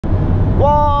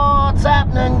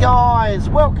guys,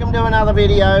 welcome to another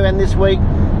video, and this week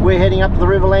we're heading up to the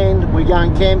Riverland. We're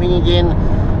going camping again.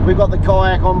 We've got the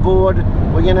kayak on board.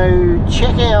 We're going to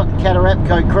check out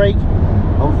Katarapko Creek.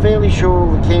 I'm fairly sure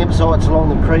all the campsites along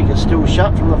the creek are still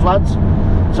shut from the floods,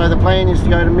 so the plan is to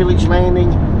go to Milich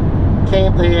Landing,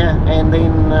 camp there, and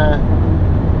then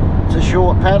it's a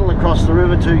short paddle across the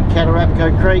river to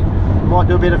Katarapko Creek. Might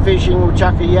do a bit of fishing. We'll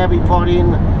chuck a yabby pot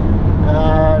in.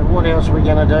 What else are we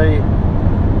going to do?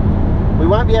 We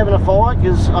won't be having a fire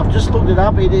because I've just looked it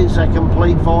up. It is a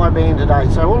complete fire ban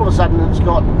today, so all of a sudden it's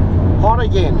got hot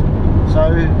again,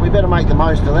 so we better make the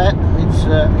most of that. It's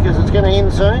because it's going to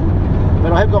end soon.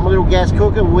 But I have got my little gas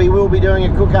cooker. We will be doing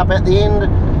a cook up at the end,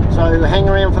 so hang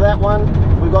around for that one.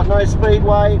 We've got no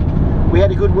speedway. We had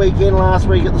a good weekend last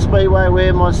week at the speedway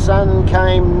where my son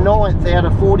came 9th out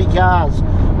of 40 cars,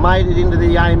 made it into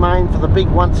the A main for the big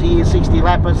once a year 60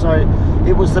 lapper, so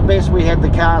it was the best we had the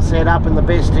car set up and the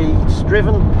best he's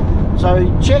driven.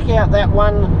 So check out that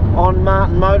one on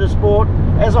Martin Motorsport.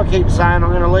 As I keep saying, I'm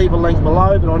going to leave a link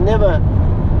below, but I never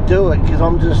do it because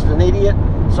I'm just an idiot,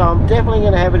 so I'm definitely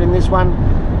going to have it in this one.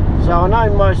 So I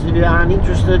know most of you aren't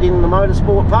interested in the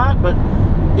motorsport part, but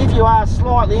if you are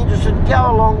slightly interested, go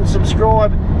along and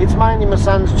subscribe. It's mainly my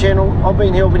son's channel. I've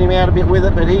been helping him out a bit with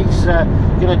it, but he's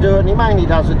going to do it, and he mainly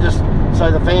does it just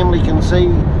so the family can see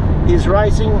his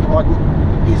racing. Like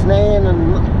his nan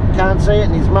and can't see it,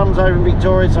 and his mum's over in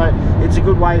Victoria, so it's a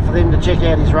good way for them to check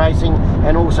out his racing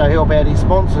and also help out his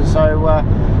sponsors. So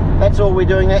that's all we're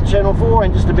doing that channel for,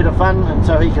 and just a bit of fun, and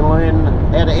so he can learn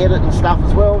how to edit and stuff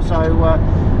as well. So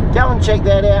go and check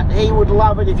that out. He would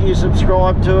love it if you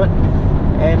subscribe to it.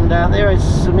 And there is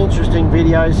some interesting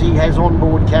videos. He has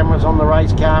onboard cameras on the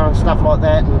race car and stuff like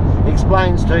that, and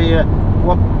explains to you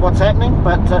what's happening.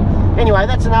 But anyway,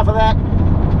 that's enough of that.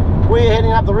 We're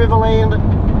heading up the Riverland.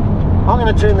 I'm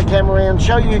going to turn the camera around,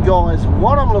 show you guys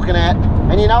what I'm looking at,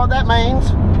 and you know what that means?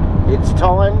 It's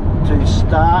time to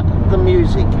start the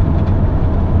music.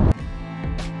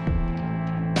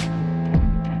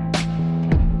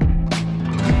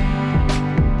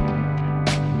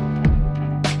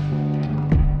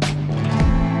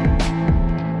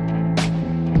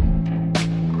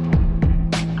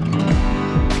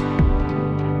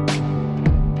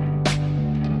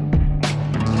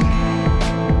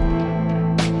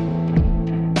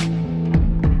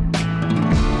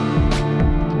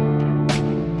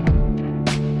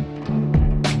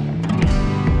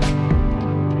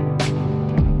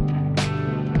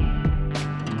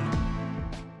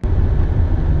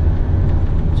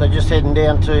 So just heading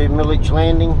down to Milich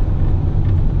Landing.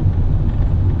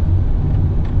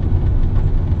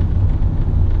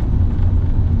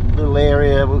 Little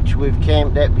area which we've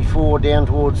camped at before, down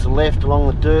towards the left along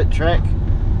the dirt track.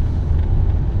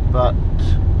 But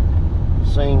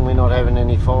seeing we're not having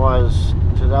any fires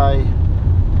today,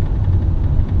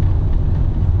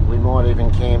 we might even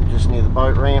camp just near the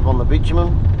boat ramp on the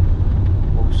bitumen.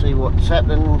 We'll see what's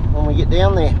happening when we get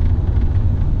down there.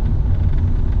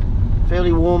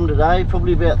 Fairly warm today,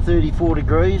 probably about 34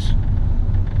 degrees,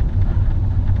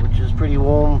 which is pretty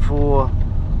warm for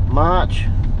March,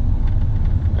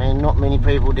 and not many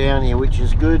people down here, which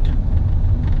is good.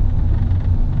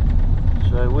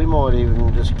 So we might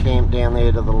even just camp down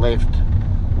there to the left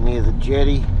near the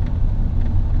jetty,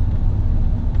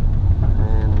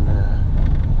 and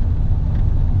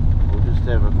we'll just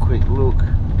have a quick look.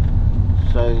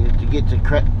 So to get to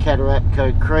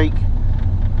Katarapko Creek,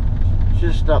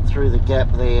 just up through the gap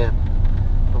there,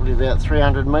 probably about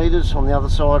 300 metres on the other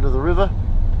side of the river,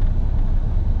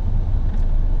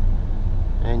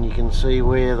 and you can see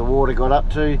where the water got up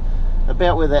to,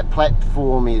 about where that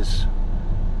platform is,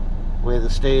 where the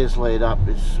stairs lead up,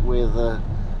 is where the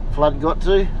flood got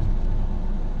to.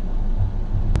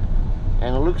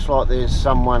 And it looks like there's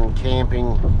someone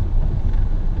camping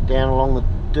down along the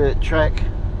dirt track,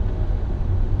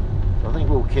 so I think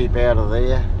we'll keep out of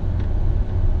there.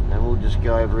 And we'll just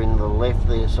go over in the left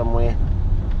there somewhere,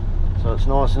 so it's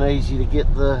nice and easy to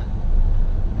get the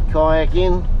kayak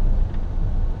in.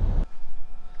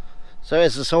 So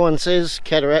as the sign says,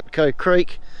 Katarapko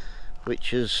Creek,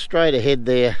 which is straight ahead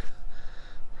there.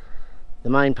 The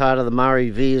main part of the Murray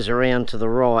veers around to the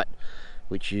right,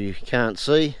 which you can't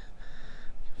see.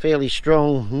 Fairly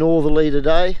strong northerly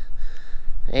today,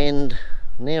 and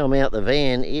now I'm out the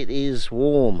van, it is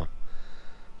warm.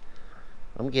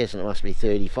 I'm guessing it must be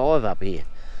 35 up here.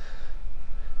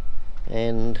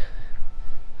 And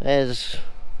as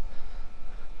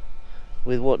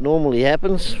with what normally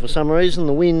happens, for some reason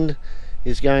the wind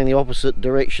is going the opposite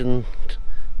direction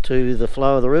to the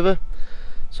flow of the river.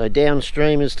 So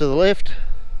downstream is to the left.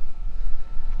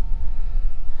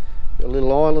 Got a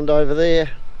little island over there.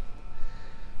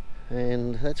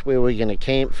 and that's where we're going to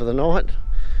camp for the night.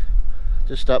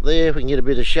 Just up there, we can get a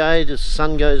bit of shade as the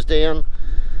sun goes down.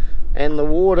 And the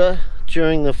water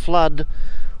during the flood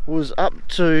was up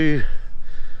to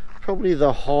probably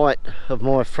the height of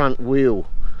my front wheel,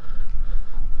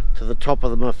 to the top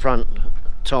of my front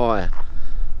tyre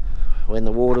when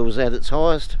the water was at its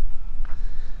highest.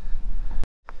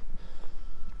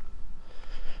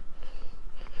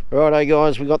 Righto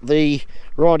guys, we got the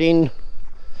rod in,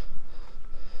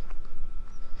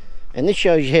 and this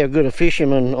shows you how good a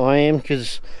fisherman I am,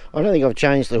 because I don't think I've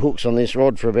changed the hooks on this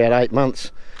rod for about 8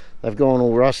 months. They've gone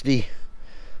all rusty,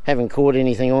 haven't caught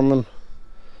anything on them.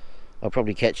 I'll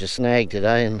probably catch a snag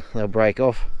today and they'll break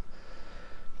off.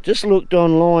 Just looked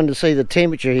online to see the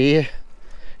temperature here,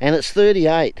 and it's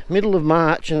 38, middle of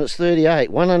March, and it's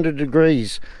 38, 100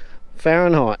 degrees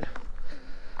Fahrenheit.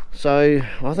 So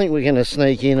I think we're going to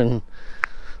sneak in, and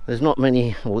there's not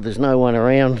many, or there's no one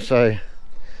around, so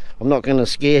I'm not going to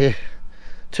scare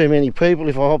too many people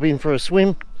if I hop in for a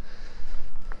swim.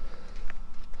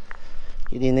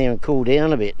 Get in there and cool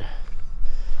down a bit.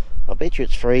 I bet you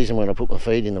it's freezing when I put my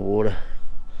feet in the water.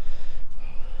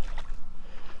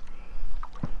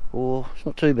 Oh, it's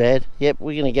not too bad. Yep,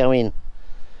 we're going to go in.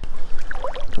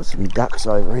 Got some ducks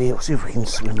over here. We'll see if we can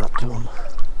swim up to them.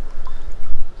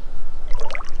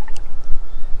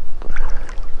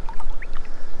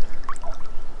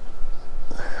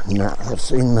 No, I've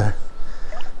seen the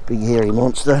big hairy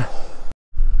monster.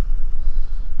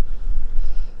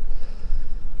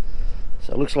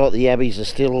 So it looks like the yabbies are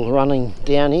still running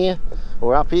down here,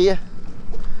 or up here.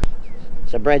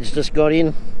 So Brad's just got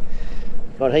in,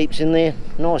 got heaps in there,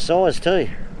 nice size too.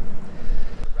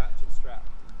 Ratchet strap.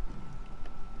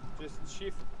 Just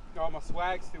shift, oh, my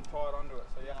swag's still tied onto it,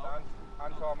 so you have to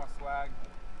untie my swag.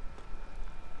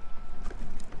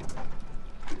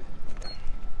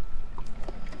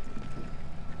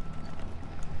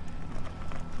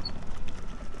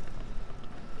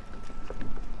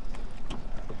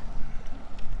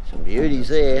 Some beauties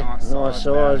there, nice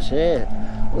size,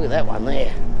 yeah. Look at that one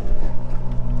there.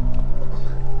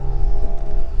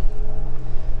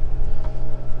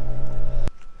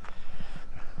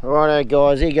 Righto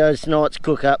guys, here goes tonight's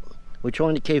cook up. We're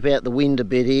trying to keep out the wind a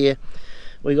bit here.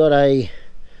 We got a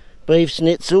beef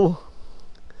schnitzel.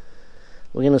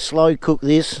 We're going to slow cook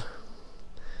this,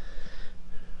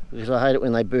 because I hate it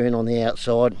when they burn on the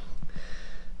outside.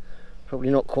 Probably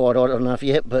not quite hot enough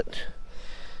yet, but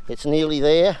it's nearly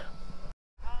there.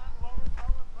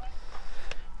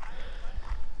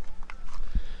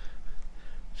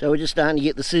 So we're just starting to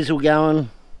get the sizzle going.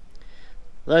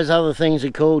 Those other things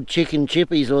are called chicken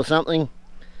chippies or something.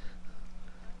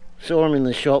 Saw them in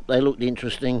the shop, they looked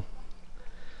interesting.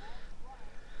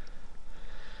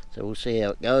 So we'll see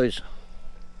how it goes.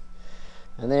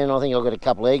 And then I think I've got a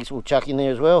couple of eggs we'll chuck in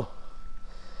there as well.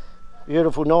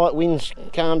 Beautiful night, wind's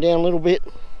calmed down a little bit.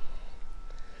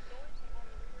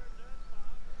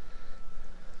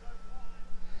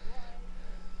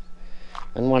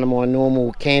 And one of my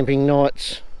normal camping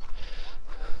nights,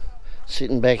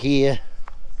 sitting back here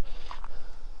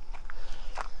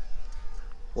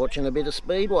watching a bit of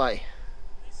Speedway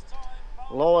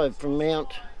live from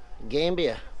Mount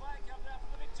Gambier.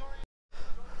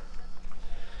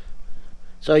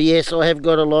 So yes, I have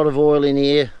got a lot of oil in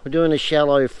here. We're doing a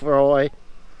shallow fry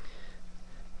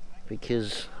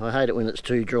because I hate it when it's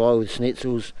too dry with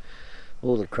schnitzels.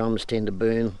 All the crumbs tend to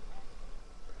burn.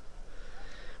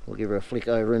 We'll give her a flick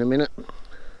over in a minute.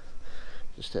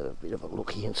 Just have a bit of a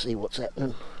look here and see what's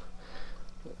happening.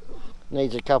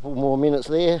 Needs a couple more minutes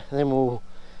there, then we'll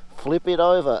flip it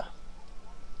over.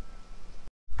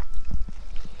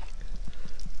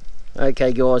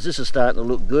 Okay guys, this is starting to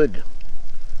look good.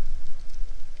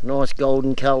 Nice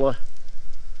golden colour.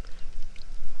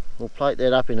 We'll plate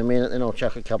that up in a minute, then I'll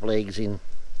chuck a couple of eggs in.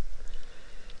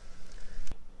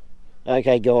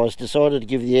 Okay guys, decided to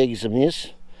give the eggs a miss.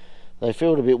 They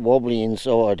felt a bit wobbly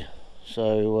inside,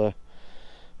 so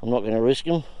I'm not going to risk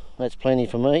them. That's plenty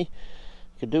for me.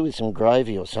 Could do with some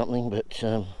gravy or something, but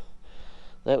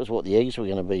that was what the eggs were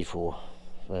going to be for.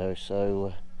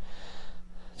 So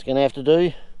it's going to have to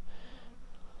do.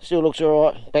 Still looks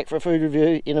alright. Back for a food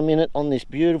review in a minute on this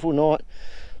beautiful night.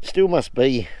 Still must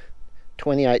be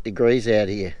 28 degrees out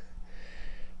here.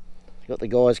 Got the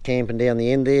guys camping down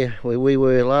the end there where we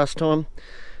were last time.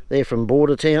 They're from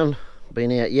Border Town,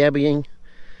 been out yabbying,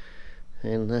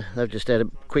 and they've just had a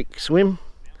quick swim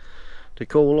to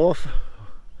cool off.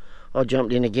 I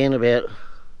jumped in again about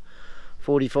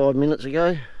 45 minutes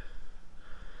ago.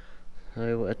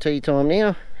 So tea time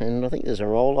now, and I think there's a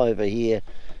rollover here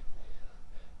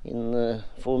in the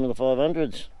Formula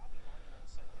 500s.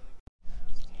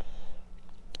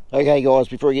 Okay guys,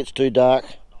 before it gets too dark,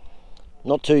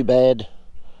 not too bad.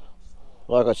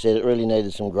 Like I said, it really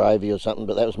needed some gravy or something,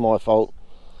 but that was my fault.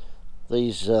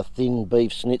 These thin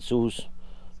beef schnitzels,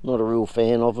 not a real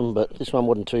fan of them, but this one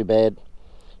wasn't too bad.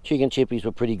 Chicken chippies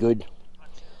were pretty good.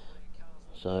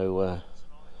 So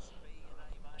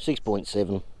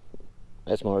 6.7,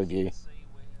 that's my review.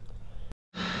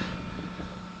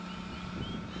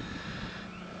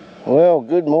 Well,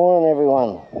 good morning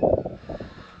everyone.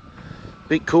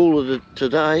 Bit cooler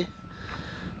today.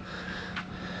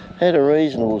 Had a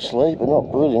reasonable sleep, but not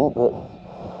brilliant, but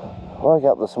woke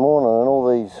up this morning and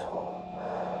all these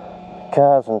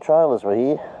cars and trailers were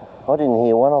here. I didn't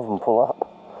hear one of them pull up.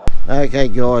 Okay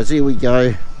guys, here we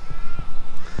go.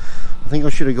 I think I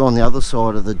should have gone the other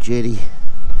side of the jetty.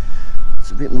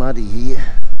 It's a bit muddy here.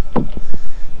 Got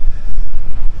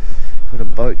a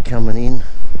boat coming in.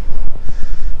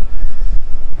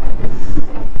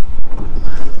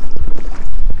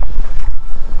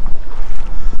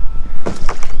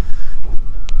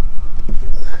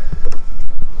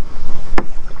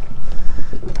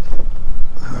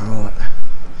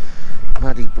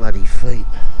 Muddy bloody feet.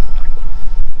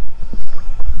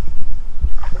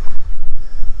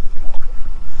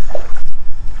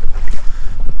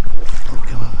 Oh,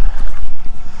 come on.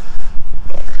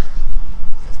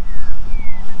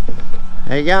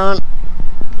 How you going?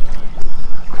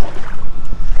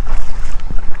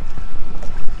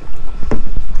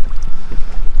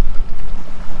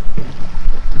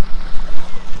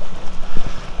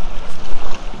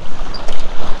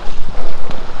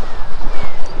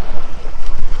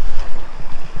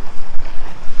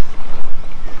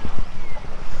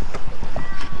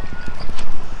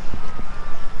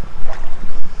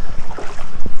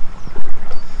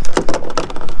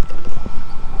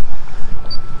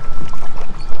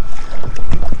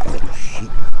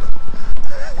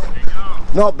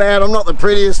 Not bad, I'm not the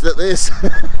prettiest at this.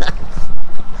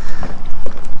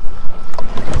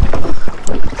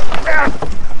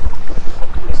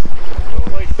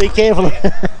 Be careful. Is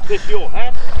this your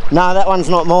hat? No, that one's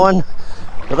not mine,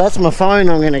 but that's my phone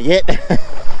I'm going to get.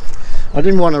 I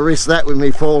didn't want to risk that with me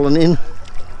falling in.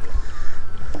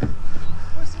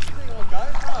 What's this thing on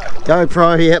GoPro?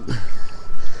 GoPro, yep.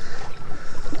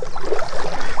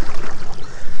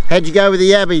 How'd you go with the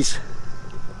yabbies?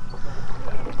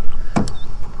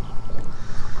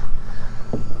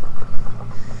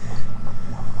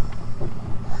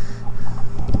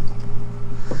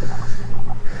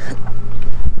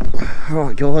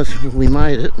 Right guys, we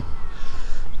made it.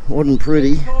 Wasn't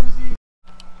pretty.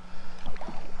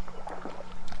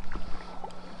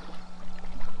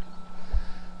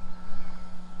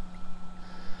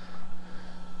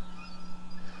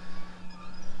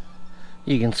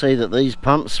 You can see that these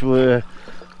pumps were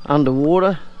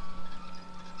underwater.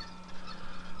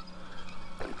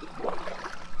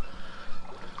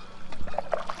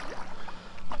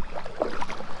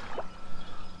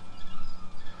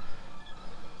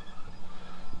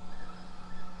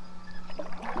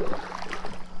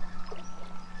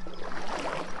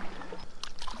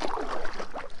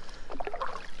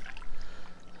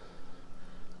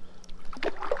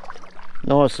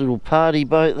 Nice little party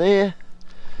boat there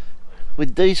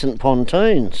with decent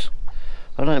pontoons.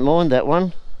 I don't mind that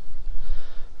one.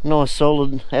 Nice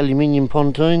solid aluminium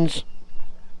pontoons.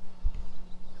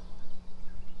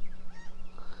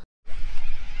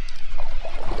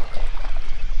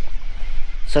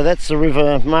 So that's the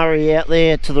River Murray out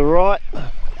there to the right,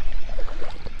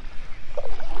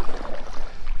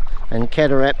 and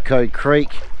Katarapko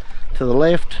Creek to the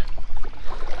left.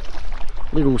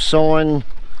 Little sign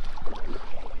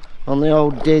on the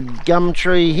old dead gum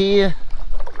tree here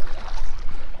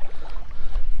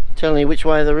telling you which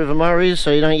way the River Murray is,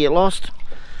 so you don't get lost,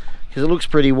 because it looks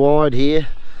pretty wide here.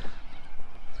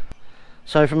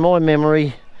 So from my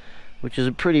memory, which is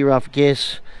a pretty rough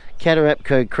guess,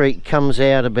 Katarapko Creek comes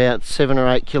out about 7 or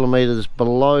 8 kilometres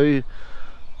below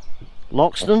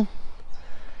Loxton,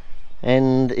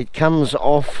 and it comes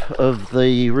off of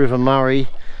the River Murray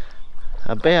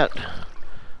about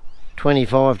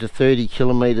 25 to 30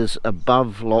 kilometres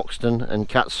above Loxton and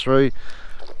cuts through.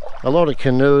 A lot of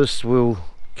canoeists will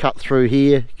cut through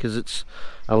here because it's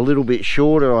a little bit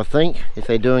shorter, I think, if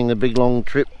they're doing the big long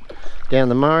trip down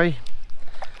the Murray,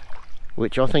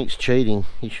 which I think is cheating.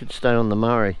 You should stay on the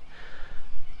Murray.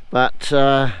 But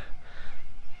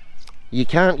you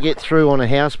can't get through on a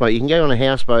houseboat. You can go on a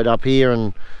houseboat up here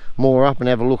and moor up and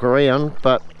have a look around,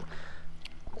 but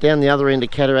down the other end of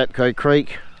Katarapko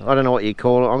Creek, I don't know what you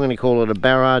call it, I'm going to call it a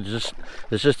barrage.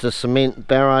 There's just a cement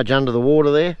barrage under the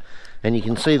water there, and you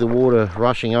can see the water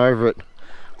rushing over it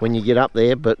when you get up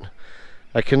there, but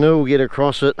a canoe will get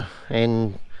across it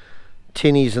and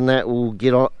tinnies and that will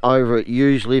get over it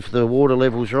usually if the water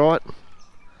level's right.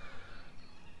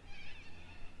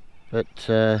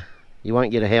 But you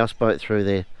won't get a houseboat through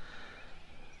there.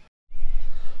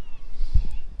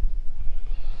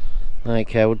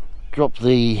 Okay, we'll drop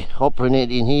the opera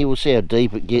net in here. We'll see how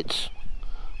deep it gets.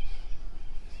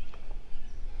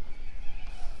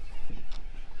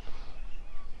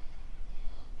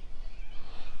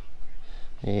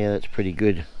 Yeah, that's pretty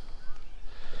good.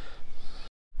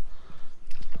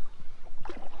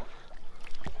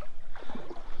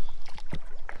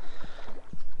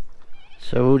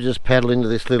 So we'll just paddle into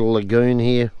this little lagoon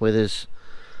here where there's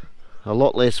a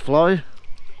lot less flow.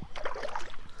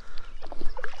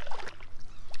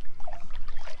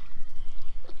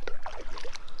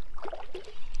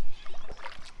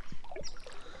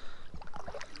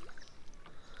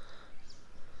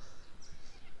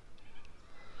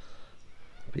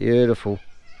 Beautiful.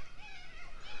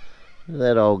 Look at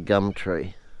that old gum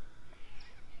tree.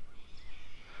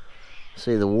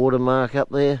 See the watermark up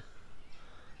there?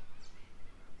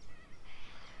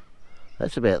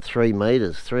 That's about 3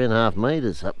 metres, 3.5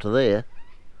 metres up to there.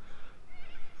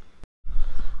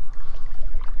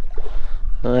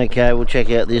 Okay, we'll check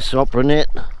out this opera net.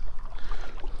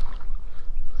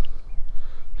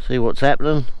 See what's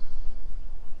happening.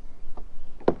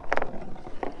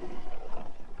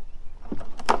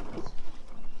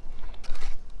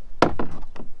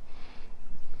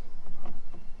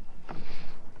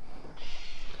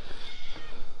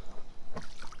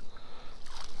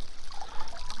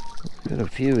 Got a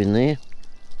few in there.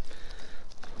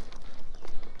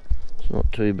 It's not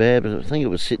too bad, but I think it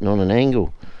was sitting on an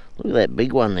angle. Look at that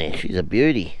big one there. She's a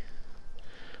beauty.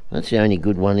 That's the only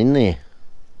good one in there.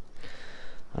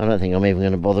 I don't think I'm even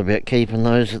going to bother about keeping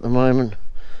those at the moment.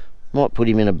 Might put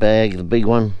him in a bag, the big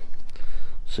one.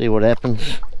 See what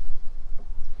happens.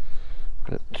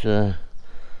 But I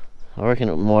reckon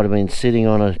it might have been sitting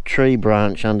on a tree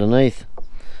branch underneath.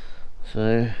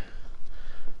 So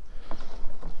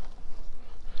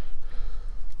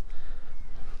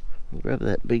grab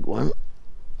that big one.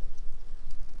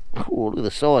 Oh, look at the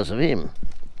size of him.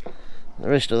 The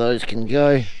rest of those can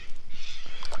go,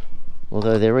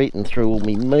 although they're eating through all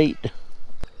my meat.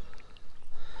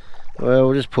 Well,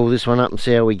 we'll just pull this one up and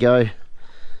see how we go.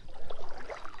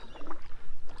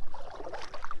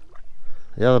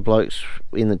 The other blokes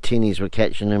in the tinnies were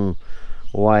catching them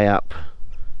way up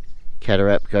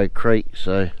Katarapko Creek,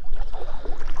 so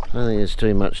I don't think there's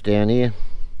too much down here.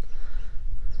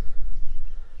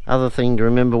 Other thing to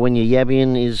remember when you're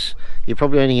yabbying is you're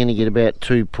probably only going to get about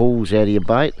 2 pulls out of your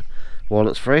bait while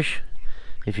it's fresh.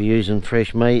 If you're using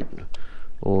fresh meat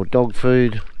or dog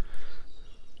food,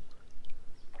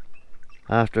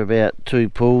 after about 2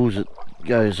 pulls it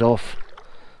goes off,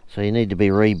 so you need to be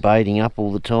rebaiting up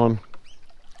all the time.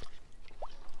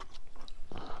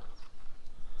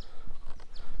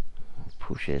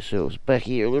 Push ourselves back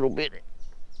here a little bit.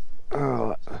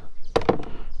 Alright.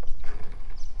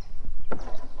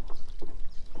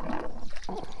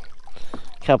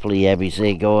 Couple of yabbies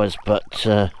there, guys, but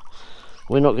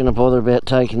we're not going to bother about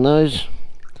taking those.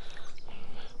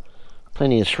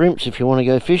 Plenty of shrimps if you want to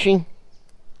go fishing.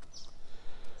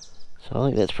 So I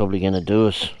think that's probably going to do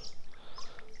us.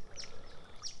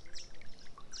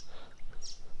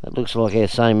 That looks like our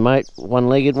same mate,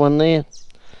 one-legged one there.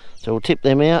 So we'll tip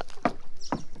them out.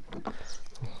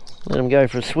 Let them go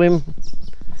for a swim.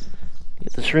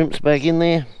 Get the shrimps back in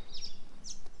there.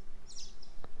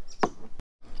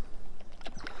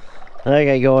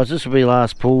 Okay guys, this will be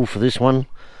last pull for this one.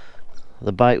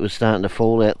 The bait was starting to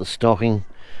fall out the stocking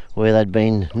where they'd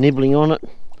been nibbling on it.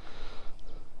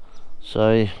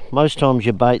 So most times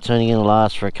your bait's only going to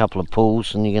last for a couple of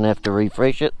pulls and you're going to have to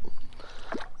refresh it.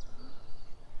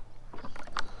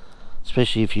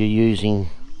 Especially if you're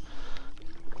using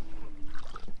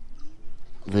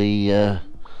the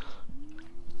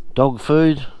dog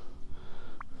food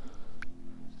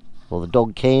or the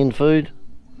dog canned food.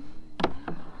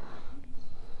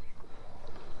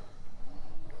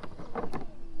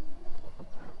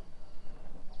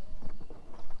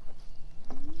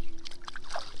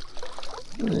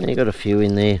 You got a few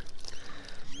in there.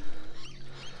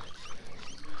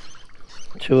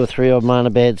 2 or 3 of them aren't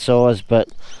a bad size, but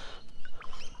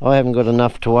I haven't got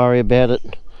enough to worry about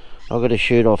it. I've got to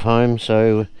shoot off home,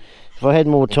 so if I had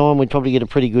more time we'd probably get a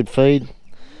pretty good feed,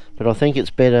 but I think it's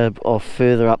better off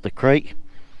further up the creek.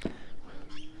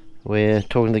 We're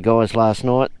talking to the guys last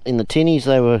night in the tinnies,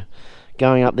 they were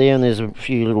going up there and there's a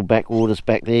few little backwaters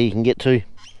back there you can get to,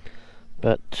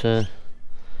 but a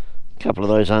couple of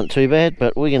those aren't too bad,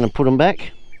 but we're going to put them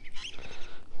back,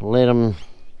 let them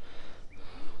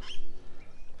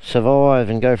survive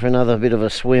and go for another bit of a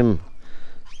swim.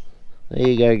 There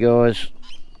you go, guys.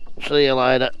 See you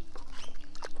later.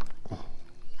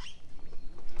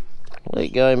 There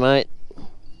you go, mate.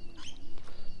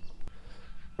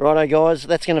 Righto, guys,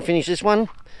 that's going to finish this one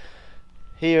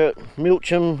here at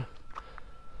Milcham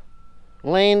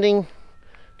Landing,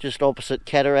 just opposite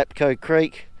Katarapko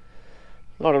Creek.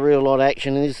 Not a real lot of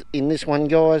action in this one,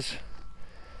 guys.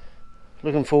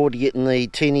 Looking forward to getting the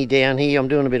tinny down here. I'm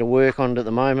doing a bit of work on it at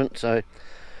the moment, so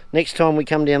next time we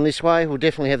come down this way we'll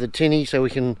definitely have the tinny so we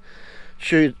can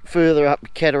shoot further up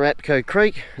Katarapko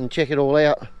Creek and check it all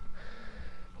out.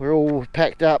 We're all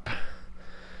packed up,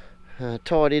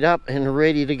 tidied up and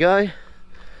ready to go.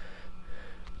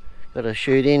 Got to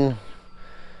shoot in,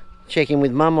 check in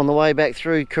with Mum on the way back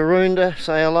through Karoonda,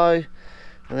 say hello,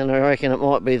 and then I reckon it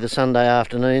might be the Sunday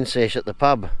afternoon sesh at the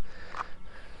pub.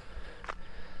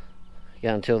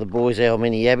 Go and tell the boys how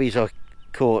many yabbies I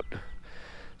caught.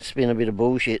 Spin a bit of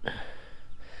bullshit.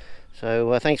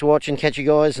 So thanks for watching, catch you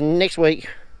guys next week.